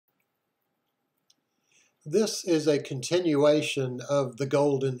This is a continuation of The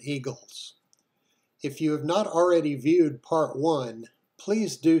Golden Eagles. If you have not already viewed Part 1,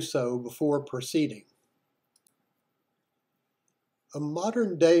 please do so before proceeding. A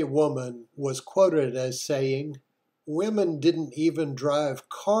modern-day woman was quoted as saying, "Women didn't even drive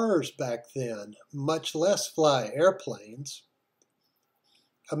cars back then, much less fly airplanes."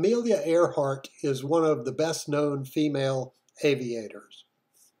 Amelia Earhart is one of the best-known female aviators.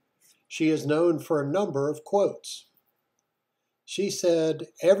 She is known for a number of quotes. She said,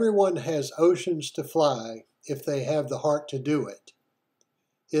 "Everyone has oceans to fly if they have the heart to do it.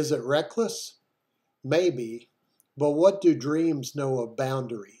 Is it reckless? Maybe, but what do dreams know of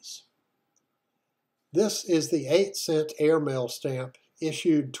boundaries?" This is the 8-cent airmail stamp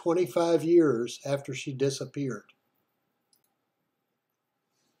issued 25 years after she disappeared.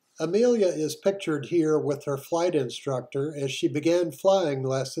 Amelia is pictured here with her flight instructor as she began flying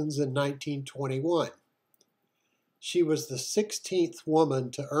lessons in 1921. She was the 16th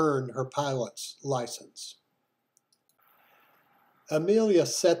woman to earn her pilot's license. Amelia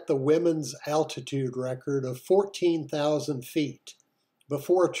set the women's altitude record of 14,000 feet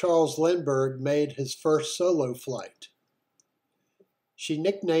before Charles Lindbergh made his first solo flight. She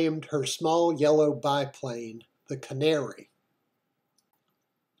nicknamed her small yellow biplane the Canary.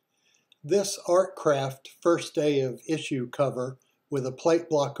 This Artcraft first day of issue cover with a plate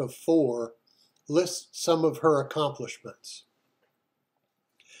block of 4 lists some of her accomplishments.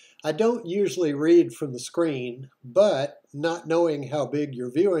 I don't usually read from the screen, but not knowing how big your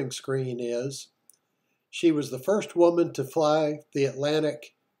viewing screen is, she was the first woman to fly the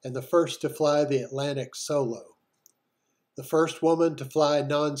Atlantic and the first to fly the Atlantic solo. The first woman to fly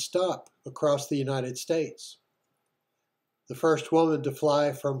nonstop across the United States. The first woman to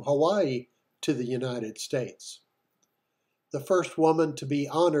fly from Hawaii to the United States. The first woman to be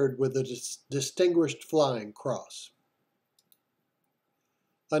honored with a Distinguished Flying Cross.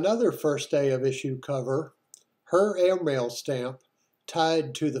 Another first day of issue cover, her airmail stamp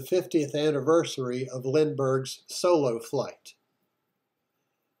tied to the 50th anniversary of Lindbergh's solo flight.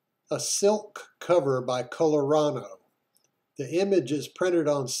 A silk cover by Colorano. The image is printed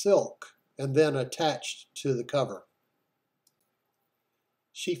on silk and then attached to the cover.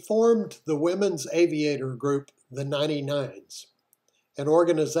 She formed the women's aviator group, the 99s, an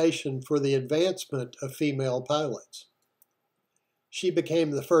organization for the advancement of female pilots. She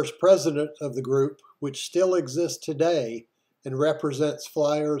became the first president of the group, which still exists today and represents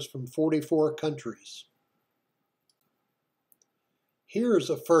flyers from 44 countries. Here's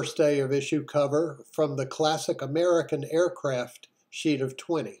a first day of issue cover from the Classic American Aircraft sheet of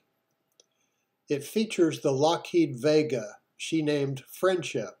 20. It features the Lockheed Vega she named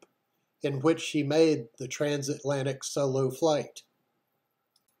Friendship, in which she made the transatlantic solo flight.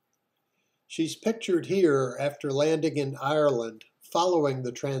 She's pictured here after landing in Ireland following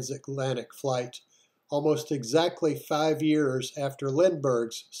the transatlantic flight, almost exactly 5 years after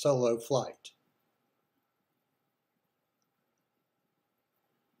Lindbergh's solo flight.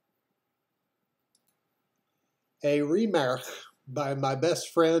 A remark by my best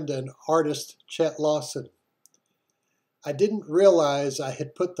friend and artist Chet Lawson. I didn't realize I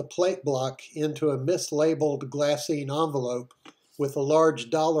had put the plate block into a mislabeled glassine envelope with a large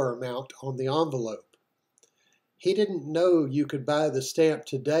dollar amount on the envelope. He didn't know you could buy the stamp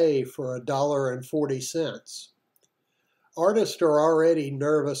today for $1.40. Artists are already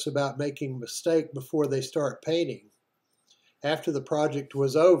nervous about making a mistake before they start painting. After the project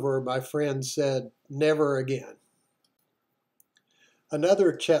was over, my friend said, "Never again."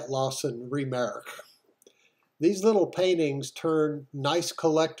 Another Chet Lawson remark. These little paintings turn nice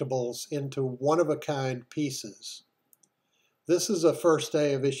collectibles into one-of-a-kind pieces. This is a first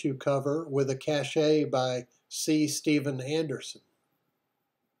day of issue cover with a cachet by C. Stephen Anderson.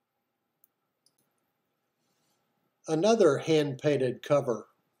 Another hand-painted cover,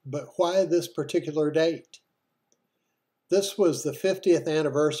 but why this particular date? This was the 50th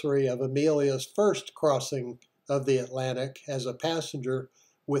anniversary of Amelia's first crossing of the Atlantic as a passenger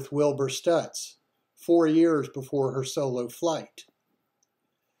with Wilbur Stutz, 4 years before her solo flight.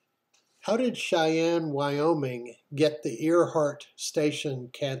 How did Cheyenne, Wyoming get the Earhart Station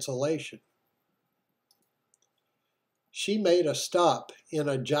cancellation? She made a stop in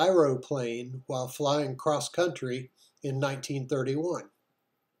a gyroplane while flying cross-country in 1931.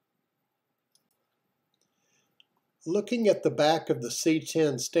 Looking at the back of the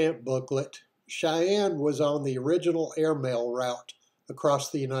C-10 stamp booklet, Cheyenne was on the original airmail route across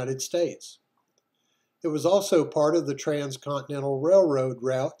the United States. It was also part of the Transcontinental Railroad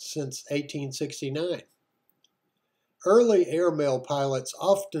route since 1869. Early airmail pilots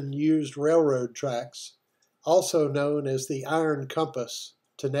often used railroad tracks also known as the iron compass,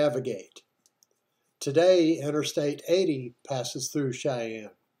 to navigate. Today, Interstate 80 passes through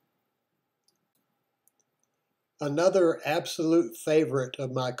Cheyenne. Another absolute favorite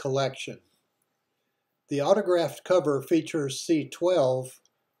of my collection. The autographed cover features C-12,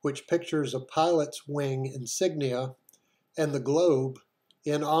 which pictures a pilot's wing insignia, and the globe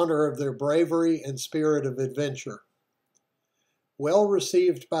in honor of their bravery and spirit of adventure. Well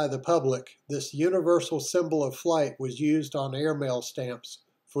received by the public, this universal symbol of flight was used on airmail stamps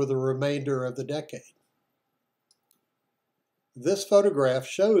for the remainder of the decade. This photograph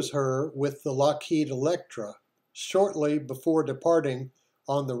shows her with the Lockheed Electra shortly before departing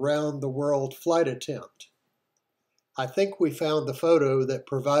on the round-the-world flight attempt. I think we found the photo that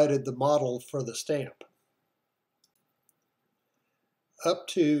provided the model for the stamp. Up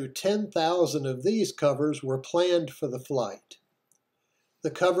to 10,000 of these covers were planned for the flight.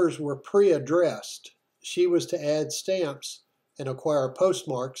 The covers were pre-addressed. She was to add stamps and acquire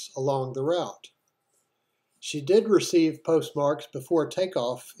postmarks along the route. She did receive postmarks before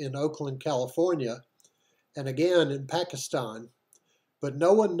takeoff in Oakland, California, and again in Pakistan, but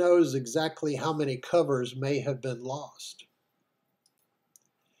no one knows exactly how many covers may have been lost.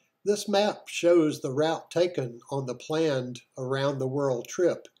 This map shows the route taken on the planned around-the-world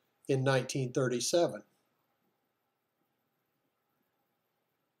trip in 1937.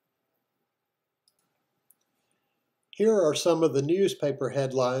 Here are some of the newspaper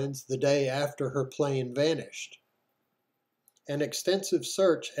headlines the day after her plane vanished. An extensive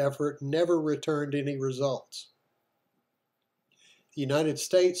search effort never returned any results. The United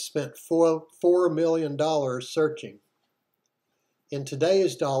States spent $4 million searching. In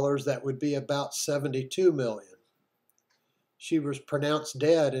today's dollars, that would be about $72 million. She was pronounced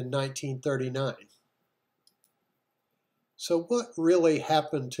dead in 1939. So what really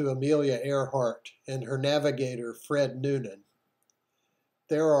happened to Amelia Earhart and her navigator, Fred Noonan?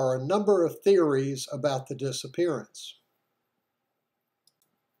 There are a number of theories about the disappearance.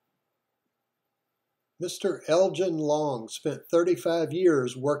 Mr. Elgin Long spent 35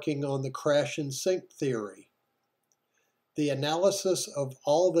 years working on the crash and sink theory. The analysis of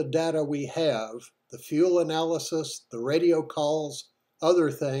all the data we have, the fuel analysis, the radio calls,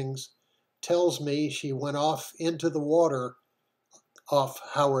 other things, tells me she went off into the water off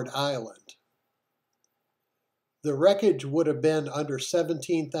Howard Island. The wreckage would have been under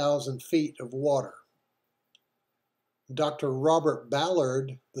 17,000 feet of water. Dr. Robert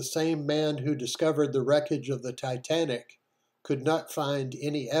Ballard, the same man who discovered the wreckage of the Titanic, could not find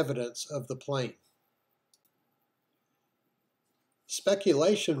any evidence of the plane.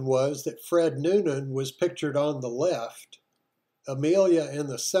 Speculation was that Fred Noonan was pictured on the left, Amelia in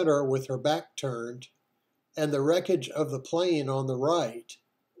the center with her back turned, and the wreckage of the plane on the right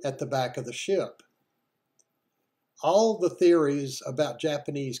at the back of the ship. All the theories about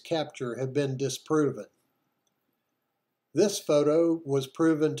Japanese capture have been disproven. This photo was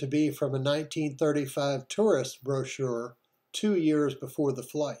proven to be from a 1935 tourist brochure 2 years before the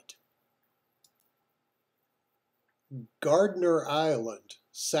flight. Gardner Island,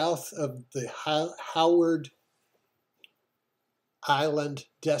 south of the Howard Island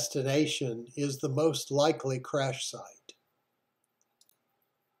destination, is the most likely crash site.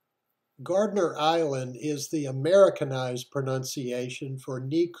 Gardner Island is the Americanized pronunciation for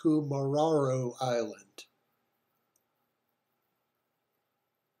Nikumaroro Island.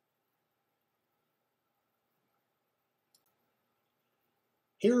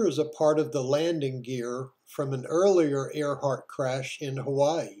 Here is a part of the landing gear from an earlier Earhart crash in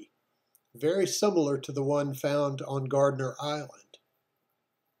Hawaii, very similar to the one found on Gardner Island.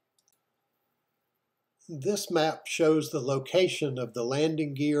 This map shows the location of the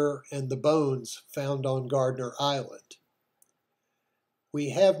landing gear and the bones found on Gardner Island.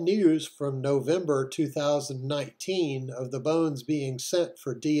 We have news from November 2019 of the bones being sent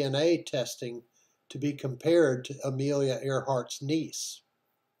for DNA testing to be compared to Amelia Earhart's niece.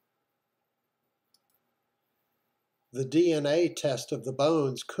 The DNA test of the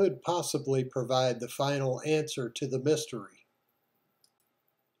bones could possibly provide the final answer to the mystery.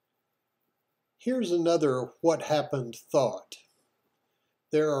 Here's another what happened thought.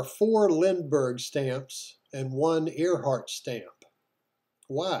 There are 4 Lindbergh stamps and 1 Earhart stamp.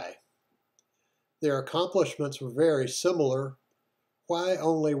 Why? Their accomplishments were very similar. Why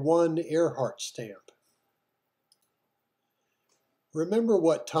only 1 Earhart stamp? Remember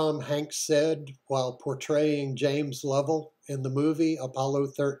what Tom Hanks said while portraying James Lovell in the movie Apollo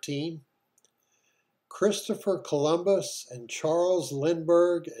 13? Christopher Columbus and Charles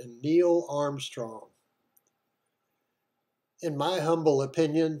Lindbergh and Neil Armstrong. In my humble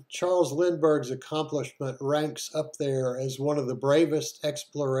opinion, Charles Lindbergh's accomplishment ranks up there as one of the bravest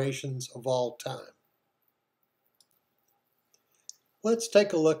explorations of all time. Let's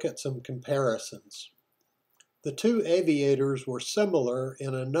take a look at some comparisons. The two aviators were similar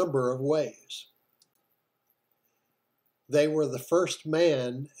in a number of ways. They were the first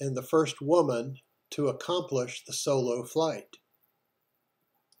man and the first woman to accomplish the solo flight.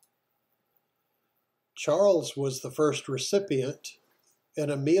 Charles was the first recipient, and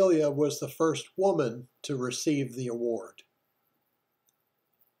Amelia was the first woman to receive the award.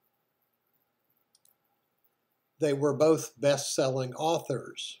 They were both best-selling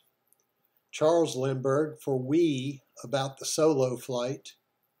authors. Charles Lindbergh for We, about the solo flight,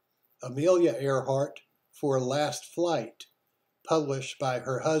 Amelia Earhart for Last Flight, published by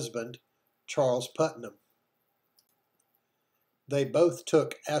her husband, Charles Putnam. They both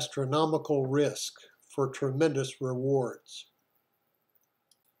took astronomical risk for tremendous rewards.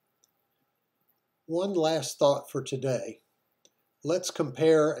 One last thought for today. Let's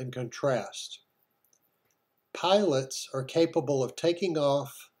compare and contrast. Pilots are capable of taking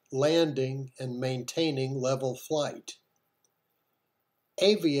off, landing, and maintaining level flight.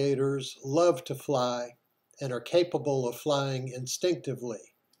 Aviators love to fly and are capable of flying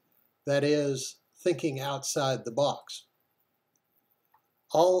instinctively, that is, thinking outside the box.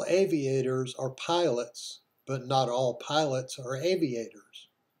 All aviators are pilots, but not all pilots are aviators.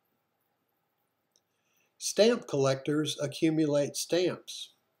 Stamp collectors accumulate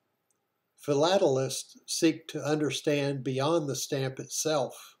stamps. Philatelists seek to understand beyond the stamp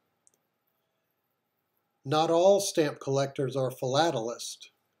itself. Not all stamp collectors are philatelists,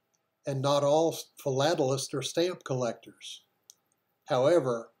 and not all philatelists are stamp collectors.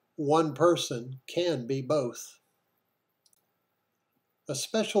 However, one person can be both. A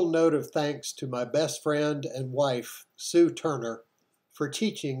special note of thanks to my best friend and wife, Sue Turner, for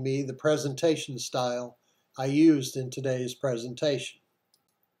teaching me the presentation style I used in today's presentation.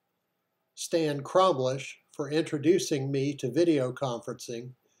 Stan Cromlish for introducing me to video conferencing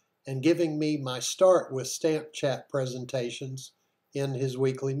and giving me my start with Stamp Chat presentations in his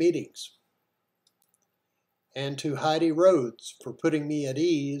weekly meetings. And to Heidi Rhodes for putting me at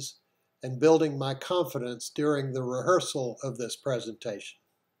ease and building my confidence during the rehearsal of this presentation.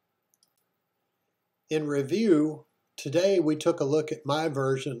 In review, today we took a look at my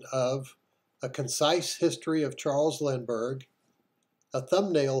version of A Concise History of Charles Lindbergh, a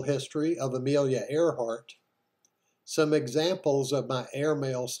thumbnail history of Amelia Earhart, some examples of my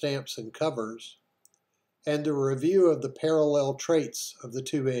airmail stamps and covers, and a review of the parallel traits of the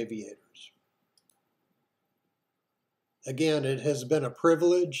two aviators. Again, it has been a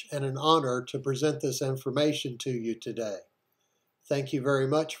privilege and an honor to present this information to you today. Thank you very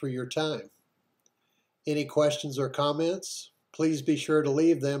much for your time. Any questions or comments? Please be sure to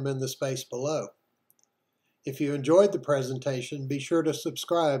leave them in the space below. If you enjoyed the presentation, be sure to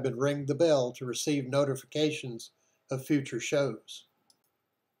subscribe and ring the bell to receive notifications of future shows.